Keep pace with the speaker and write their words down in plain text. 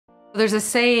There's a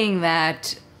saying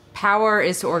that power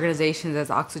is to organizations as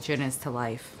oxygen is to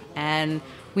life. And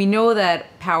we know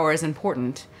that power is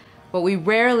important, but we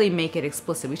rarely make it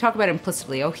explicit. We talk about it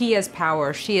implicitly. Oh, he has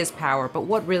power, she has power, but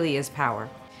what really is power?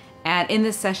 And in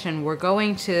this session, we're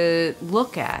going to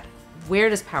look at where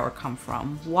does power come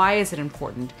from? Why is it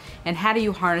important? And how do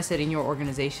you harness it in your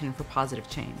organization for positive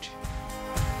change?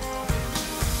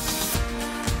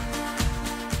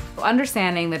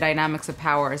 Understanding the dynamics of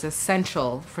power is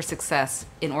essential for success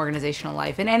in organizational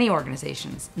life, in any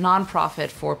organizations, nonprofit,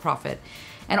 for-profit,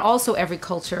 and also every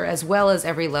culture, as well as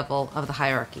every level of the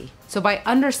hierarchy. So by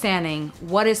understanding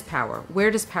what is power,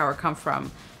 where does power come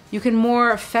from, you can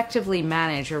more effectively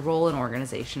manage your role in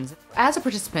organizations. As a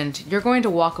participant, you're going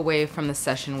to walk away from this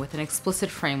session with an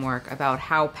explicit framework about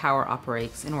how power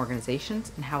operates in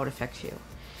organizations and how it affects you.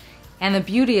 And the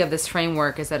beauty of this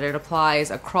framework is that it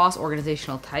applies across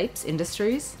organizational types,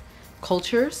 industries,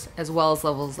 cultures, as well as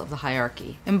levels of the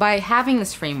hierarchy. And by having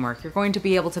this framework, you're going to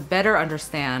be able to better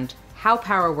understand how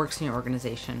power works in your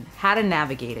organization, how to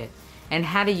navigate it, and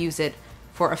how to use it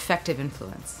for effective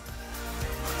influence.